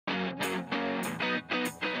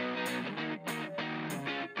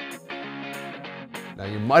Now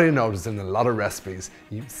you might have noticed in a lot of recipes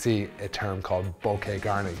you see a term called Bouquet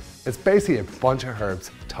Garni. It's basically a bunch of herbs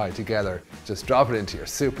tied together. Just drop it into your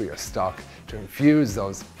soup or your stock to infuse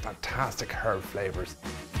those fantastic herb flavours.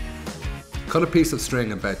 Cut a piece of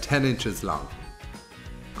string about 10 inches long.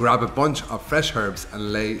 Grab a bunch of fresh herbs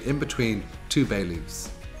and lay in between 2 bay leaves.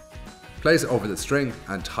 Place it over the string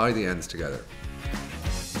and tie the ends together.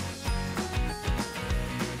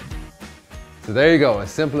 So there you go, as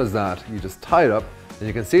simple as that. You just tie it up and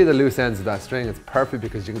you can see the loose ends of that string. It's perfect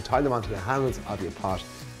because you can tie them onto the handles of your pot.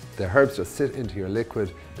 The herbs just sit into your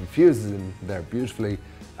liquid, infuses in there beautifully,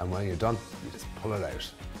 and when you're done, you just pull it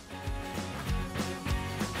out.